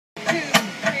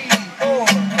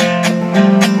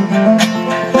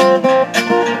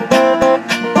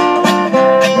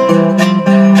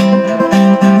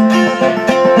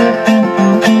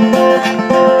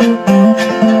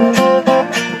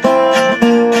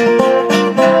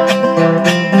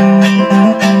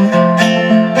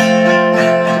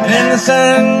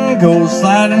Goes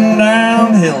sliding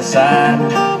down the hillside,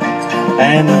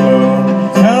 and the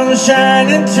moon comes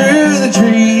shining through the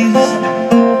trees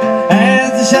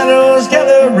as the shadows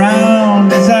gather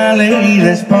round as I lay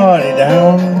this party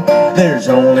down. There's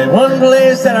only one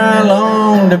place that I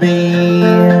long to be.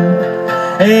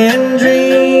 In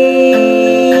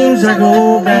dreams I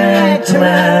go back to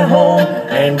my home,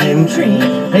 and in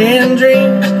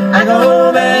dreams I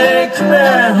go back to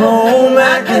my home.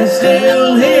 I can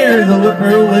still hear the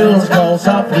whippoorwills call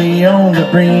softly on the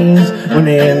breeze when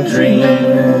in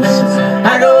dreams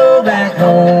I go back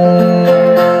home.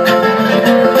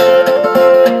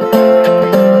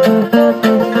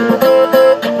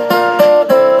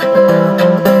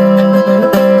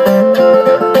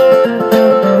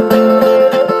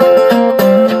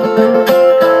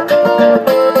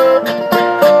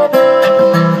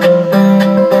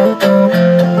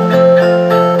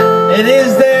 It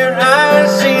is there I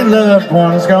see loved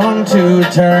ones gone to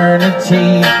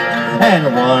eternity, and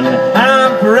one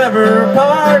I'm forever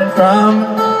parted from.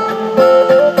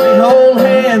 We hold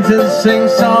hands and sing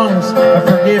songs of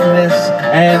forgiveness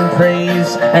and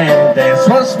praise, and dance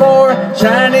once more,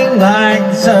 shining like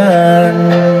the sun.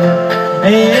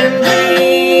 In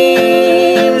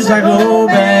dreams I go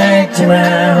back to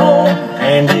my home,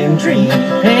 and in dreams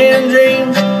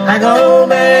I go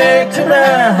back to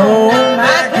my home.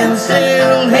 I can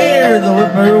still hear the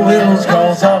whippoorwills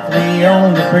call softly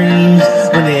on the breeze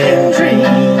when in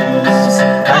dreams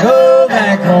I go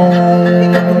back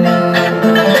home.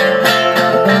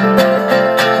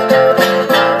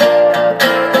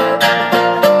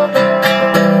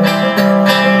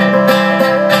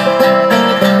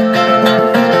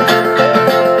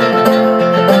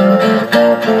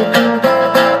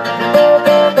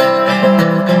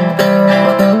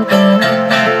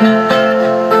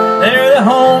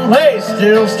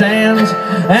 Still stands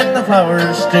and the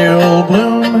flowers still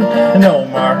bloom, no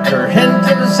mark or hint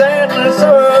of the sadness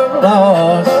of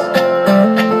loss.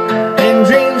 In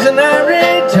dreams and I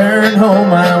return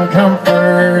home, I'm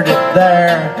comforted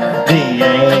there. The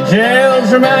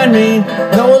angels remind me,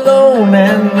 though alone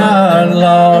and not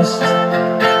lost.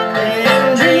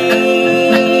 In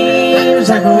dreams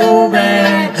I go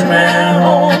back to my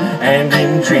home, and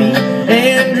in dreams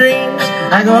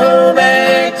I go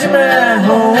back to my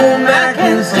home. I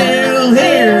can still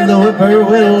hear the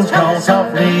whippoorwills call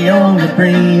softly on the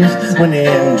breeze when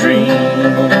in dreams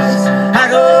I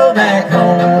go back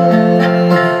home.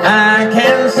 I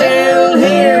can still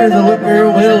hear the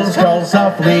whippoorwills call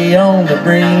softly on the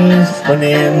breeze when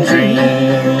in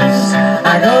dreams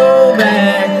I go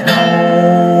back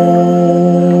home.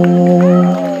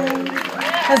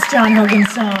 That's Jon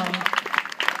Hogan's song.